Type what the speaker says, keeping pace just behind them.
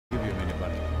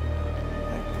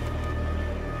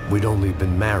We'd only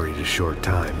been married a short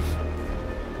time.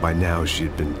 By now, she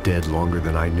had been dead longer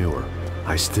than I knew her.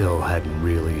 I still hadn't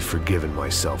really forgiven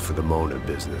myself for the Mona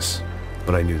business,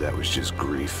 but I knew that was just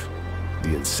grief.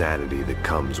 The insanity that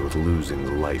comes with losing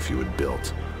the life you had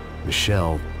built.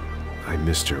 Michelle, I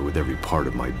missed her with every part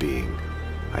of my being.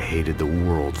 I hated the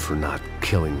world for not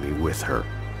killing me with her,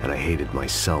 and I hated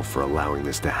myself for allowing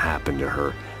this to happen to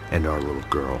her and our little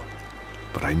girl.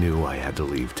 But I knew I had to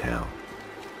leave town.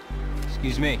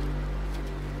 Excuse me.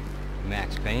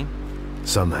 Max Payne?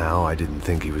 Somehow, I didn't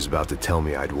think he was about to tell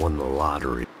me I'd won the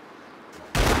lottery.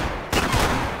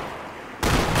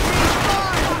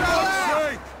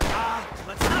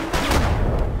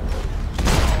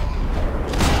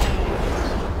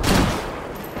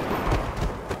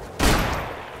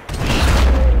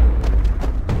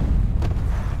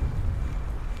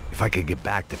 If I could get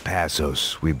back to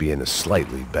Passos, we'd be in a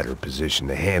slightly better position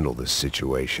to handle this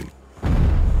situation.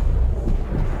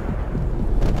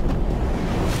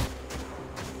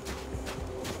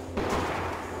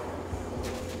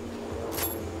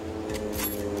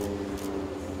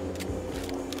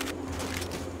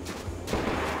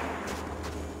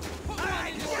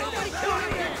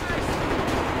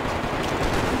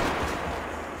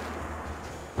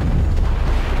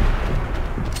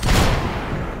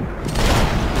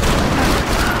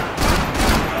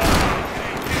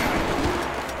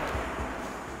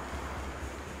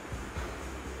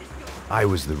 I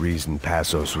was the reason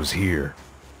Passos was here.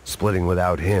 Splitting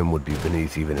without him would be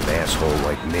beneath even an asshole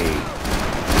like me.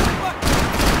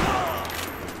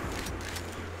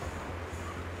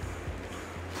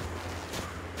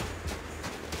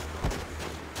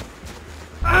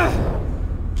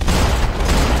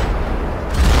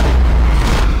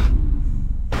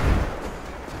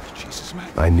 Jesus, man.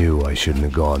 I knew I shouldn't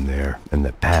have gone there, and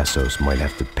that Passos might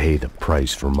have to pay the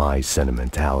price for my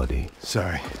sentimentality.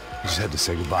 Sorry, I just had to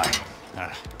say goodbye.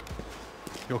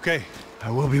 You okay? I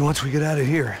will be once we get out of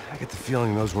here. I get the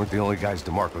feeling those weren't the only guys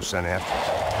DeMarco sent after us.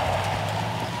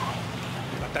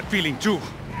 Got that feeling too.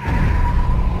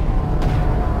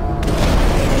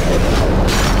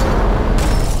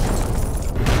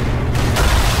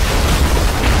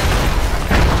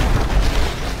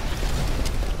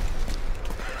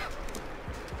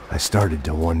 I started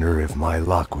to wonder if my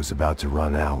luck was about to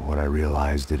run out when I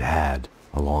realized it had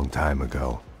a long time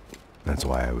ago. That's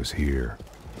why I was here.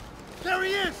 There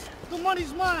he is! The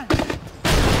money's mine!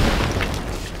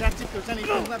 That's if there's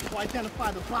anything left to identify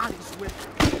the bodies with.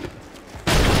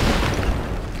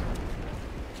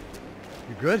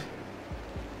 You good?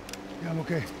 Yeah, I'm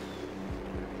okay.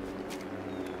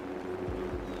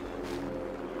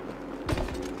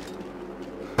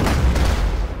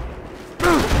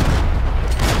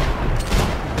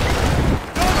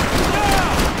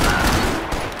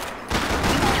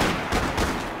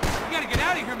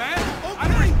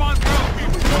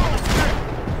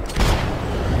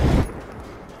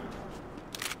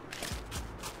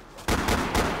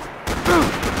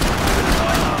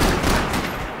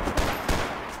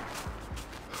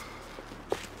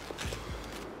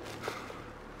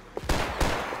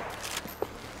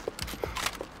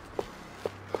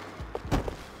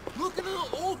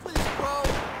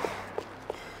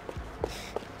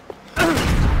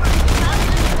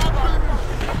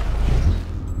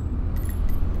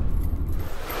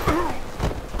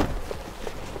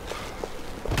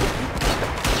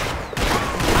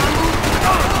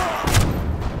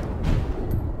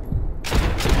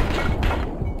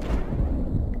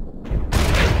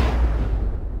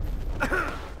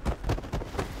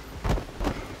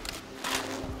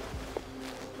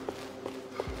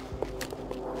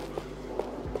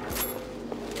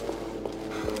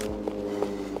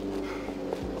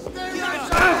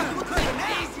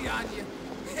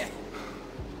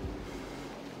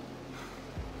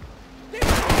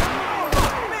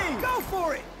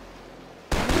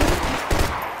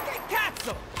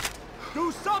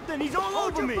 He's all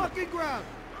over me! Fucking ground!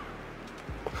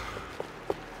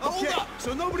 Okay, hold up.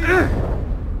 So nobody...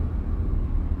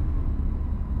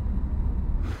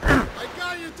 I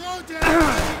got you, don't you?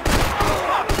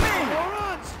 Fuck me!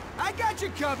 Morons! I got you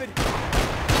covered!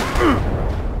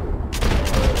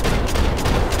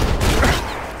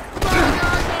 Come on,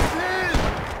 guys, I'm pinned!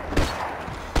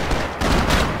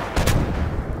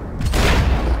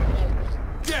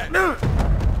 Dead!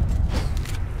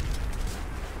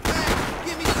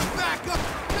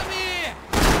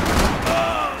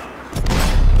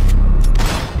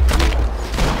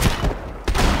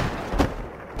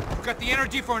 The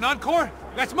energy for an encore?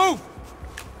 Let's move!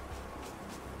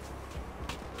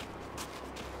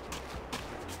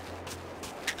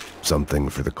 Something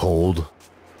for the cold?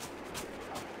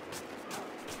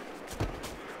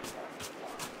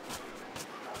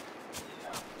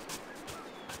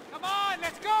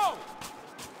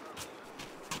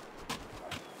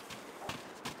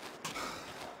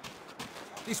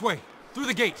 This way, through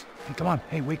the gate. Hey, come on.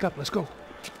 Hey, wake up. Let's go.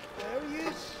 There he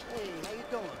is. Hey, how you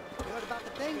doing? You heard about the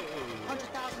thing? $100,000.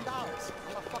 I'm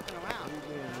not fucking around.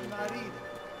 I'm not either. You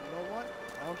know what?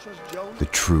 I don't trust Joey. The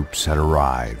troops had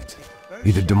arrived.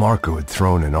 Either DeMarco had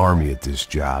thrown an army at this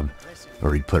job,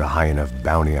 or he'd put a high enough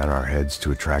bounty on our heads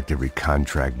to attract every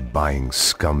contract-buying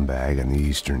scumbag on the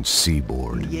eastern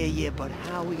seaboard. Yeah, but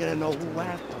how are we gonna know who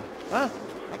after? Huh?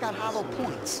 I got hollow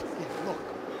points. Yeah, look,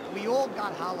 we all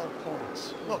got hollow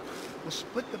points. Look, we'll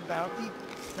split the bounty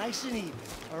nice and even,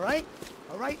 all right?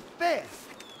 All right? Fair.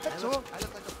 That's all. I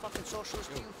look like a fucking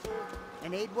socialist to you, fool?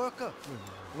 An aid worker?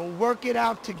 We'll work it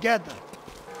out together.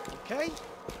 Okay?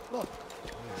 Look,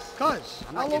 cuz,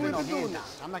 I'm how not long we giving no been doing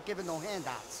handouts. this? I'm not giving no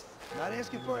handouts. Not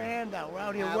asking for a handout. We're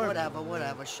out here Ah, working.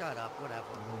 whatever. Shut up, whatever.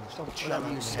 Don't shut Whatever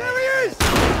up. you say. There he is!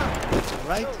 All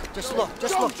right? Just look,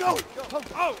 just look. Joe!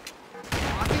 Oh!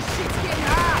 This shit's getting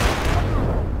hot!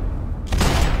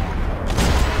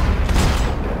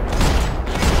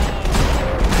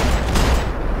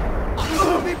 It's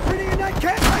gonna be pretty in that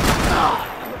cat.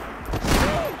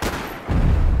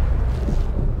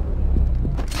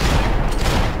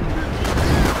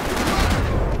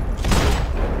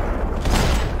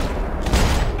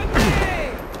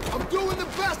 I'm doing the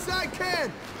best I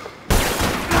can!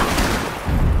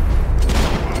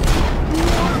 You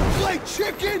wanna play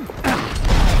chicken?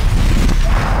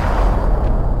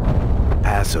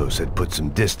 Passos had put some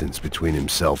distance between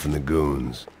himself and the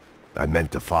goons. I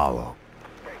meant to follow.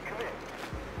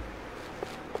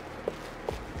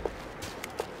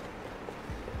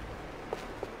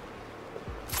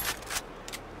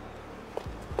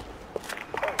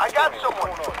 I got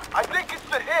someone. I think it's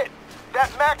the hit.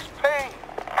 That Max Payne.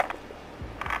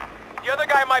 The other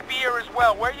guy might be here as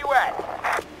well. Where you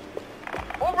at?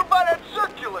 Over by that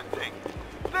circular thing.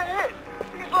 The hit.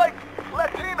 He's like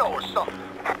Latino or something.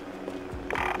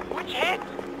 Which hit?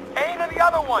 Payne or the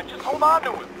other one? Just hold on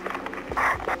to him.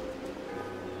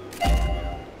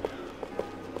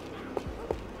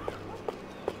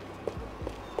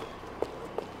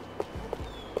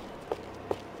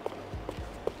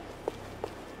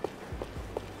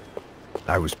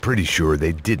 I was pretty sure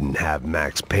they didn't have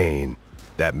Max Payne.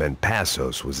 That meant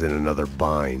Passos was in another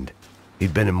bind.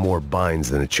 He'd been in more binds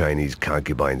than a Chinese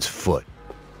concubine's foot.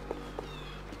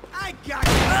 I got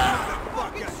you,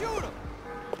 motherfucker! Shoot him!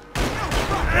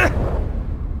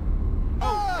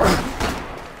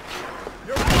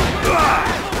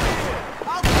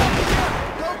 I'll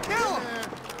go kill him!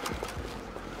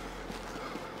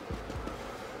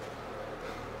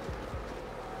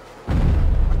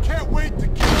 I can't wait to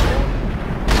kill him!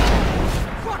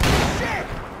 Fucking shit!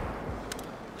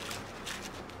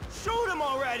 Shoot him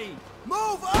already!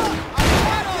 Move up! I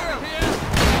got him!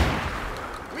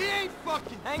 We ain't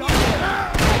fucking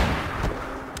done!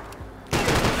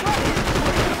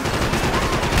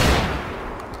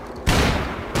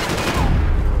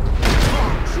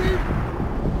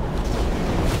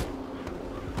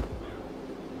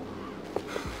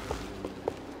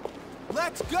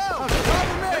 Let's go!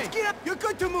 Let's get up! You're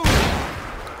good to move!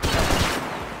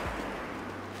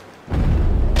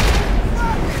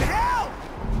 Fucking hell!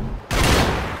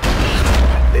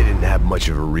 They didn't have much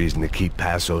of a reason to keep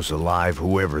Passos alive,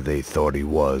 whoever they thought he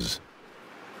was.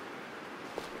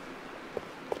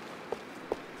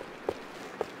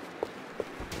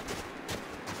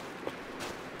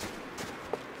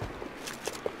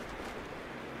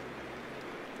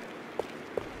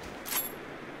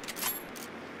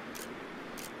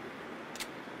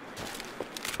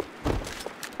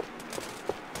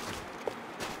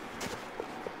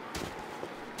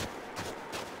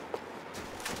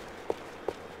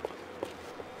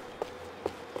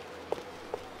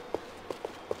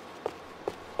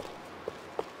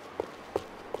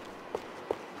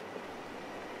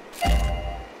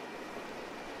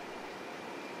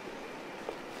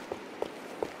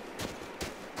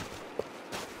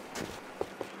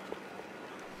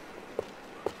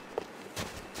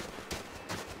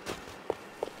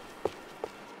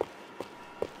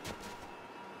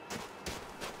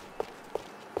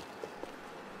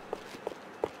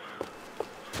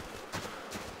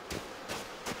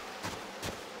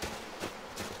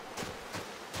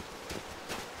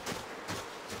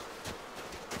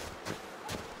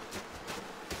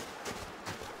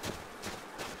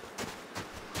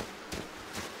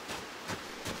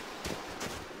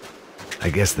 I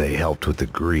guess they helped with the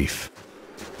grief.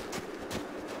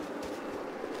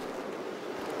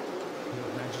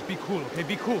 Man, just be cool, okay?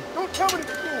 Be cool. Don't tell me to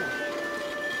be cool.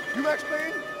 You Max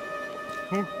Payne?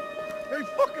 Who? Very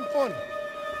fucking funny.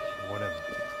 Whatever.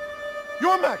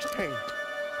 You're Max Payne.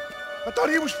 I thought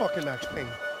he was fucking Max Payne.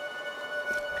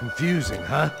 Confusing,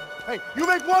 huh? Hey, you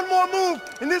make one more move,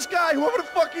 and this guy, whoever the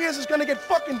fuck he is gonna get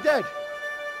fucking dead.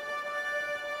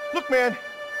 Look, man,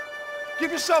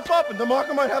 give yourself up, and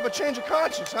DeMarco might have a change of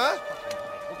conscience, huh?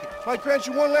 Might grant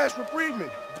you one last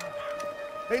reprievement.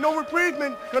 Ain't no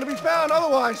reprievement gonna be found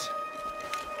otherwise.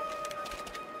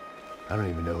 I don't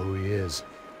even know who he is.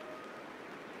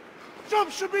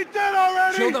 Jump should be dead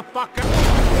already! Chill the fuck out!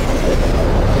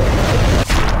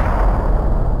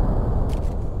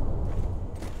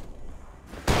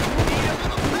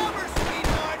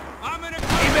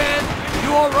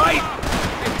 You all right?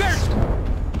 Hey, thirst!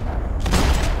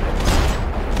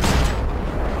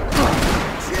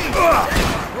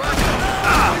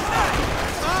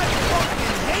 I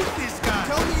fucking hate this guy!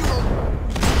 Tell me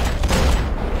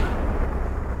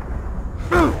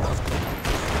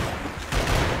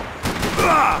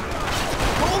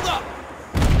hold up!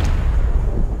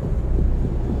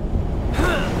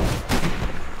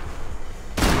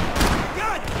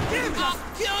 God damn it! I'll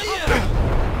kill you!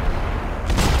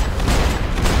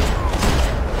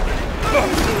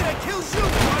 That kills you!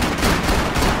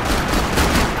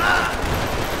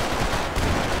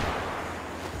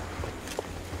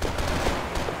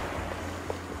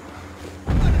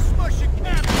 I'm gonna smush your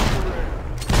cat!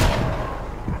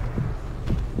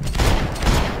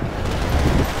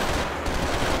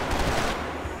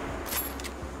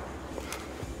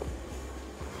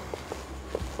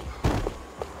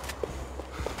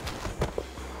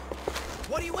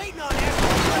 What are you waiting on,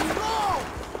 asshole? Let's go!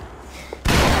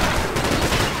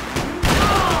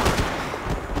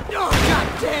 God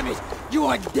damn it! You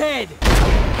are dead!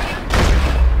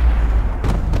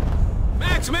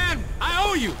 Max, man! I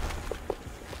owe you!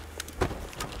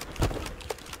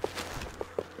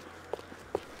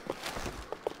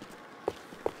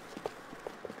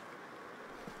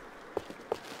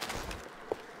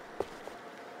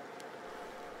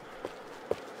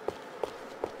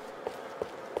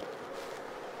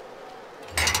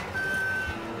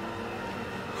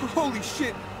 Holy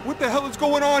shit! What the hell is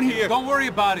going on here? Don't worry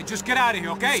about it. Just get out of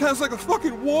here, okay? Sounds like a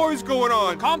fucking war is going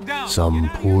on. Calm down. Some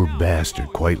poor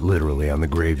bastard quite literally on the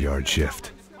graveyard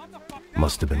shift.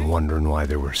 Must have been wondering why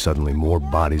there were suddenly more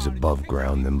bodies above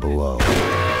ground than below.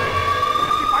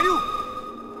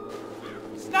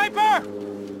 Sniper!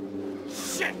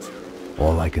 Shit!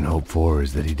 All I can hope for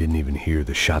is that he didn't even hear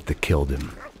the shot that killed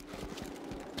him.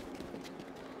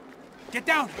 Get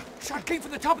down! Shot came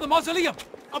from the top of the mausoleum!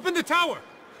 Up in the tower!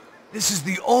 This is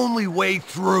the only way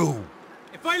through.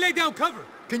 If I lay down cover,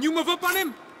 can you move up on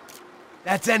him?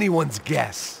 That's anyone's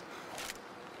guess.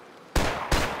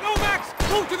 Go, Max!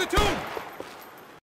 Move to the tomb!